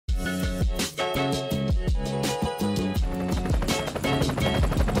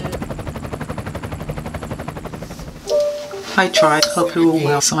Hi Tribe, hope you're all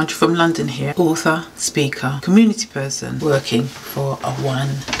well. Sandra from London here, author, speaker, community person, working for a one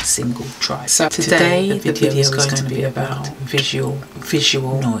single tribe. So today the video is going to be about visual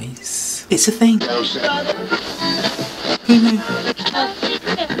noise. It's a thing. Who knew?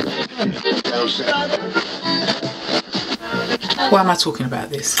 Why am I talking about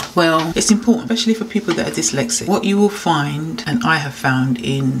this? Well, it's important, especially for people that are dyslexic. What you will find, and I have found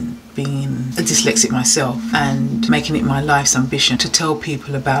in being a dyslexic myself and making it my life's ambition to tell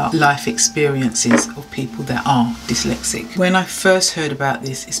people about life experiences of people that are dyslexic. When I first heard about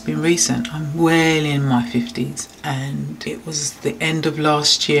this, it's been recent. I'm well in my 50s, and it was the end of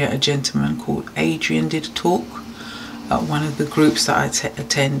last year. A gentleman called Adrian did a talk at one of the groups that I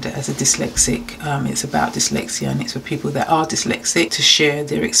attend as a dyslexic. It's about dyslexia, and it's for people that are dyslexic to share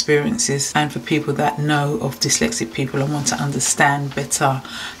their experiences, and for people that know of dyslexic people and want to understand better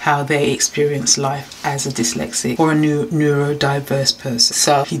how they experience life as a dyslexic or a neurodiverse person.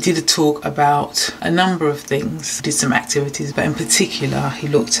 So he did a talk about a number of things, did some activities, but in particular he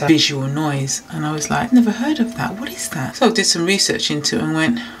looked at visual noise, and I was like, never heard of that, what is that? So I did some research into it and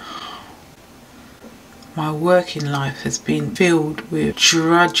went, my working life has been filled with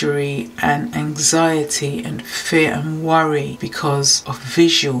drudgery and anxiety and fear and worry because of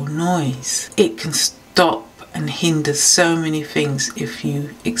visual noise. It can stop and hinder so many things if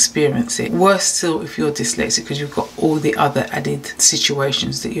you experience it. Worse still if you're dyslexic, because you've got all the other added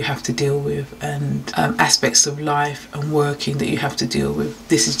situations that you have to deal with, and aspects of life and working that you have to deal with.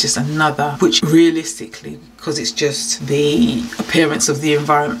 This is just another, which realistically, because it's just the appearance of the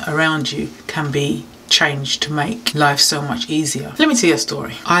environment around you, can be changed to make life so much easier. Let me tell you a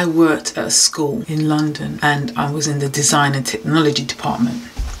story. I worked at a school in London, and I was in the design and technology department.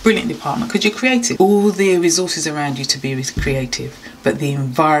 Brilliant department because you're creative. All the resources around you to be creative, but the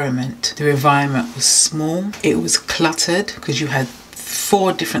environment was small. It was cluttered because you had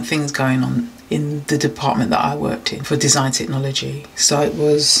 4 different things going on in the department that I worked in for design technology. So it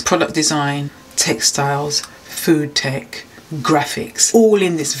was product design, textiles, food tech, graphics, all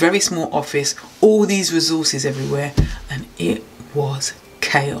in this very small office, all these resources everywhere, and it was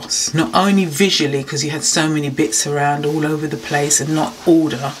chaos. Not only visually, because you had so many bits around all over the place and not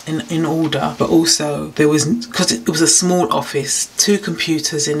in order, but also there was, because it was a small office, 2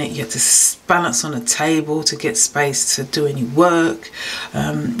 computers in it, you had to balance on a table to get space to do any work.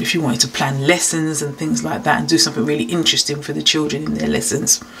 If you wanted to plan lessons and things like that and do something really interesting for the children in their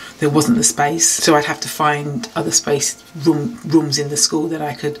lessons, there wasn't the space, so I'd have to find other rooms in the school that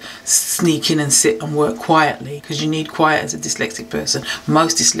I could sneak in and sit and work quietly, because you need quiet as a dyslexic person.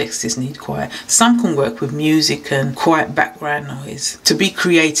 Most dyslexics need quiet. Some can work with music and quiet background noise. To be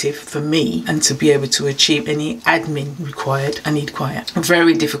creative for me and to be able to achieve any admin required, I need quiet.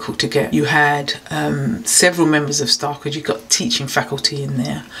 Very difficult to get. You had several members of staff, because you've got teaching faculty in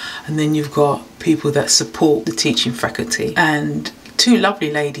there, and then you've got people that support the teaching faculty, and 2 lovely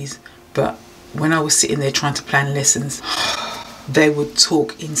ladies, but when I was sitting there trying to plan lessons, they would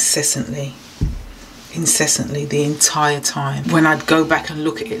talk incessantly the entire time. When I'd go back and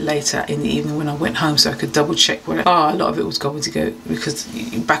look at it later in the evening when I went home, so I could double check what a lot of it was going to go, because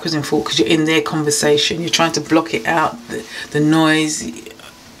backwards and forwards, because you're in their conversation, you're trying to block it out, the noise.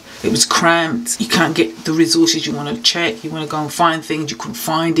 It was cramped. You can't get the resources you want to check. You want to go and find things, you couldn't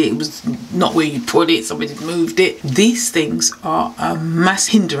find it. It was not where you put it. Somebody moved it. These things are a mass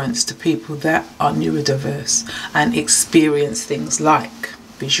hindrance to people that are neurodiverse and experience things like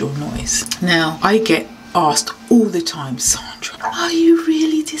visual noise. Now, I get asked all the time, Sandra, are you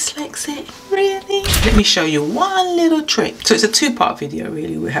really dyslexic? Really? Let me show you one little trick. So it's a 2-part video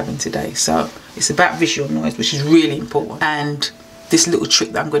really we're having today. So it's about visual noise, which is really important, and this little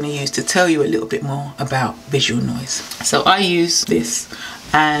trick that I'm going to use to tell you a little bit more about visual noise. So I use this,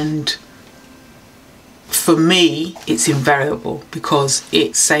 and for me it's invaluable because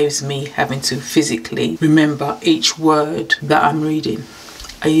it saves me having to physically remember each word that I'm reading.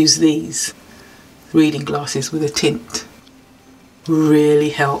 I use these reading glasses with a tint.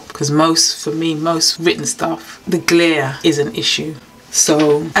 Really help, because most written stuff, the glare is an issue.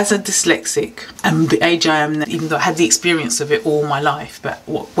 So as a dyslexic, and the age I am now, even though I had the experience of it all my life, but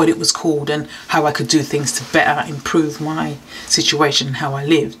what it was called and how I could do things to better improve my situation and how I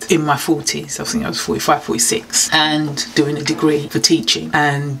lived in my 40s. I think I was 45, 46, and doing a degree for teaching.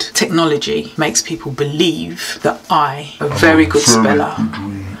 And technology makes people believe that I am a very good speller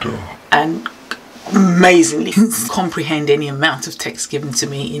and amazingly comprehend any amount of text given to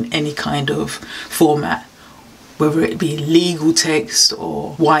me in any kind of format, whether it be legal text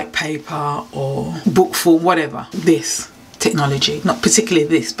or white paper or book form, whatever. This technology. Not particularly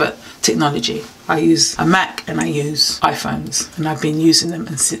this, but technology. I use a Mac and I use iPhones, and I've been using them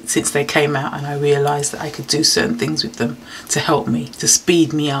since they came out, and I realised that I could do certain things with them to help me, to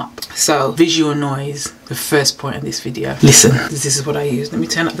speed me up. So visual noise, the first point of this video. Listen, this is what I use. Let me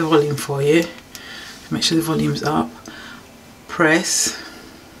turn up the volume for you. Make sure the volume's up. Press,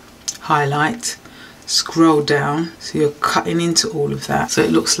 highlight, scroll down, so you're cutting into all of that. So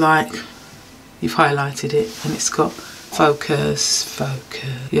it looks like you've highlighted it, and it's got focus,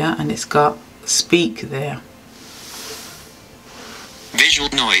 yeah, and it's got speak there. Visual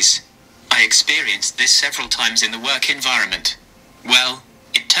noise. I experienced this several times in the work environment. Well,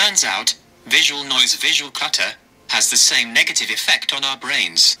 it turns out, visual noise, visual clutter, has the same negative effect on our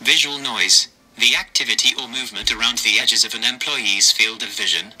brains. Visual noise, the activity or movement around the edges of an employee's field of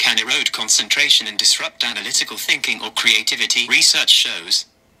vision, can erode concentration and disrupt analytical thinking or creativity, research shows.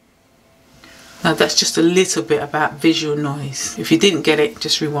 Now that's just a little bit about visual noise. If you didn't get it,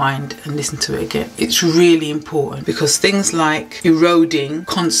 just rewind and listen to it again. It's really important because things like eroding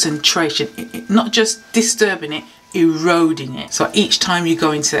concentration, not just disturbing it, eroding it. So each time you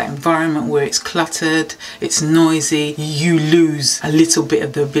go into that environment where it's cluttered, it's noisy, you lose a little bit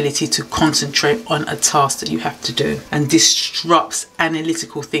of the ability to concentrate on a task that you have to do, and disrupts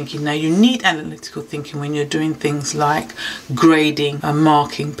analytical thinking. Now you need analytical thinking when you're doing things like grading and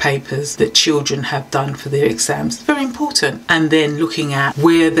marking papers that children have done for their exams. Very important. And then looking at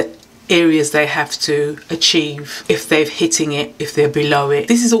where the areas they have to achieve, if they're hitting it, if they're below it.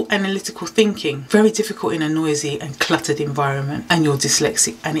 This is all analytical thinking. Very difficult in a noisy and cluttered environment, and you're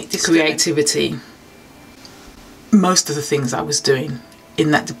dyslexic, and it's creativity. Most of the things I was doing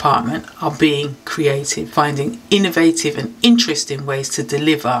in that department are being creative, finding innovative and interesting ways to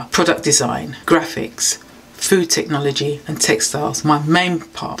deliver product design, graphics, food technology and textiles. My main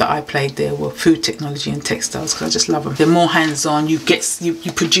part that I played there were food technology and textiles because I just love them. They're more hands-on. You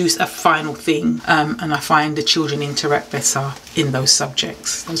produce a final thing, and I find the children interact better in those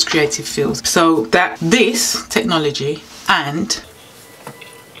subjects, those creative fields. So that this technology and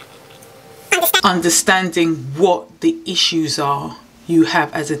understanding what the issues are you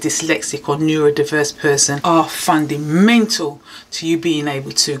have as a dyslexic or neurodiverse person are fundamental to you being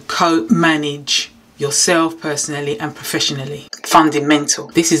able to cope, manage yourself personally and professionally. Fundamental.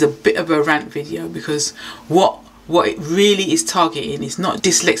 This is a bit of a rant video because what it really is targeting is not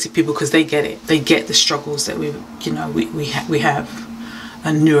dyslexic people, because they get it. They get the struggles that we have. A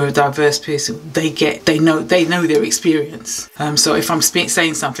neurodiverse person, they know their experience. So if I'm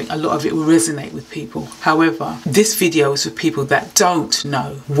saying something, a lot of it will resonate with people. However, this video is for people that don't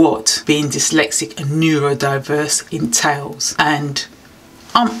know what being dyslexic and neurodiverse entails, and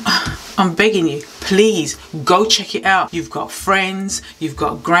I'm begging you, please go check it out. You've got friends, you've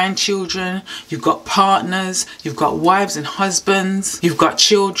got grandchildren, you've got partners, you've got wives and husbands, you've got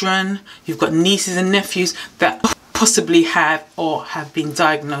children, you've got nieces and nephews that possibly have or have been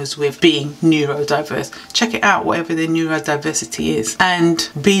diagnosed with being neurodiverse. Check it out, whatever their neurodiversity is, and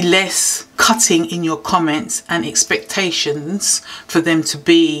be less cutting in your comments and expectations for them to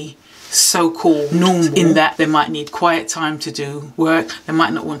be so-called normal, in that they might need quiet time to do work, they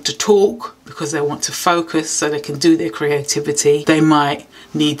might not want to talk because they want to focus so they can do their creativity, they might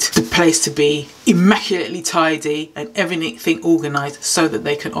need the place to be immaculately tidy and everything organized so that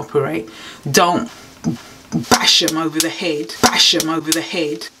they can operate. Don't bash them over the head,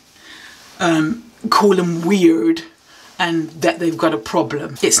 call them weird and that they've got a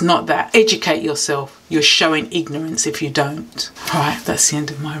problem. It's not that. Educate yourself. You're showing ignorance if you don't. Alright, that's the end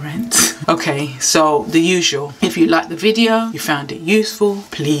of my rant. Okay, so the usual. If you liked the video, you found it useful,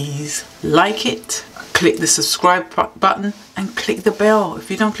 please like it. Click the subscribe button and click the bell. If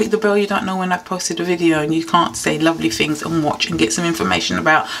you don't click the bell, you don't know when I've posted a video, and you can't say lovely things and watch and get some information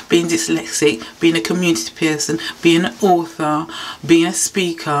about being dyslexic, being a community person, being an author, being a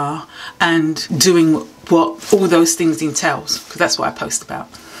speaker, and doing what all those things entails, because that's what I post about.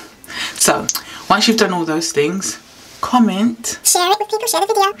 So once you've done all those things, comment, share it with people,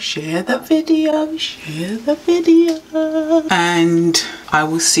 share the video, and I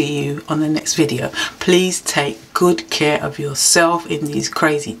will see you on the next video. Please take good care of yourself in these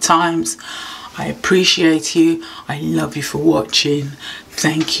crazy times. I appreciate you. I love you for watching.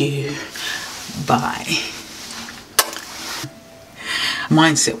 Thank you. Bye.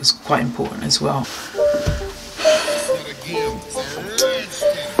 Mindset was quite important as well.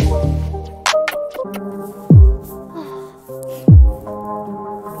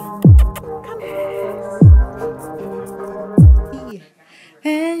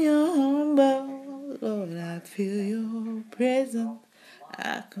 And you're humble, Lord, I feel your presence.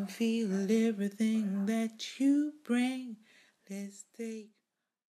 I can feel everything that you bring. Let's stay